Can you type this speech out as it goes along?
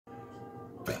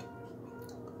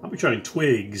I'll be trying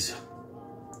Twigz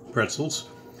pretzels.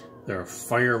 They're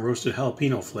fire roasted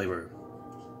jalapeno flavor.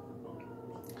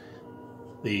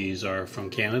 These are from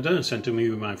Canada and sent to me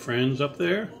by my friends up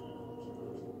there.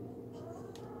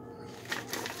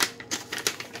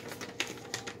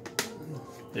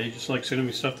 They just like sending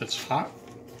me stuff that's hot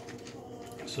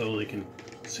so they can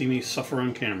see me suffer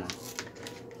on camera.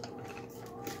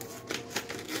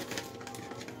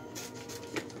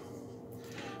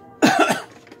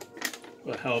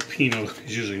 But jalapeno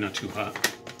is usually not too hot.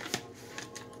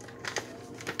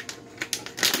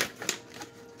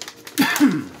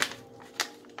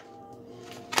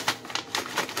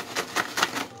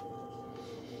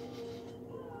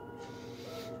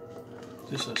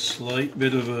 Just a slight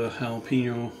bit of a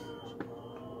jalapeno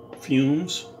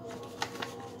fumes.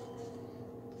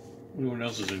 I wonder what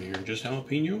else is in here. Just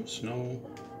jalapenos? No.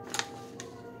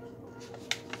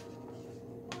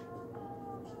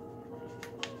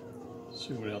 Let's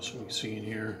see what else we see in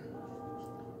here.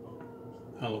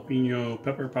 Jalapeno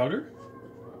pepper powder,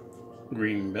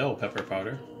 green bell pepper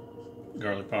powder,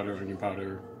 garlic powder, onion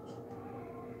powder,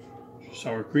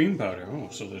 sour cream powder. Oh,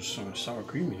 so there's some sour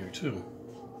cream in here too.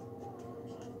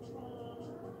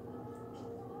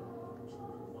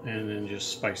 And then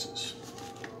just spices.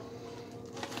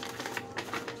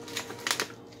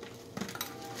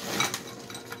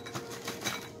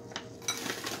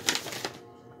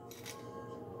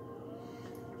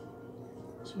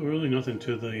 So really nothing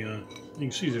to the, you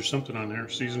can see there's something on there,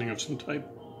 seasoning of some type.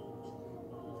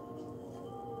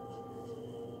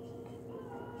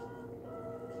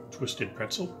 Twisted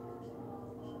pretzel.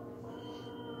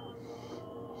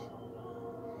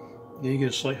 Then you get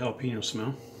a slight jalapeno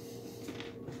smell.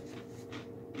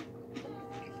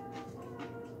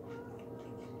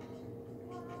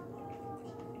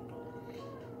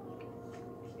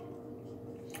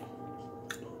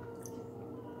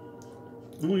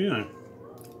 Oh yeah.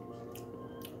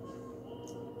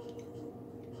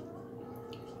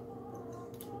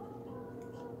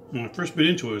 When I first bit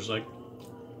into it,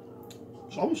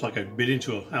 it's almost like I bit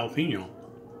into a jalapeno,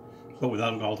 but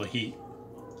without all the heat.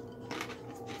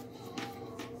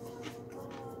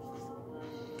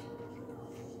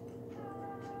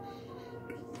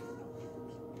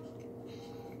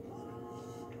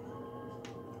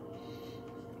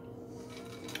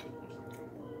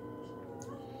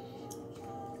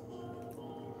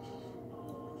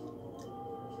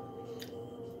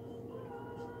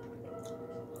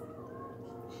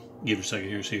 Give it a second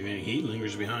here, see if any heat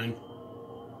lingers behind.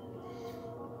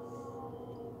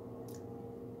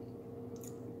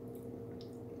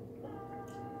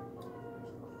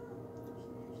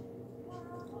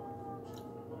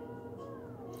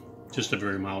 Just a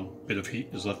very mild bit of heat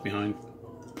is left behind.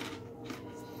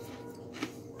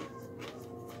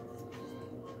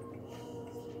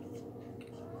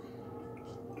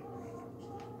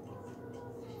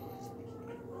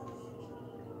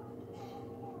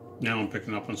 Now I'm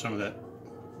picking up on some of that,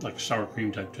 like sour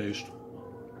cream type taste.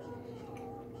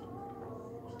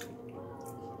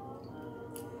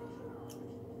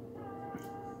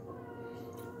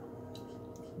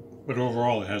 But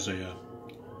overall, it has a,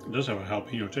 it does have a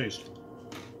jalapeno taste.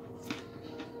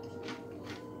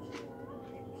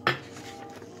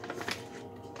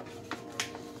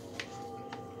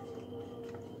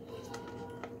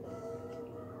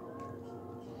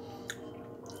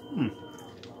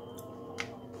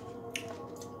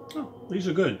 Oh, these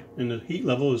are good, and the heat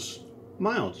level is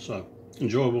mild, so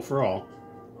enjoyable for all.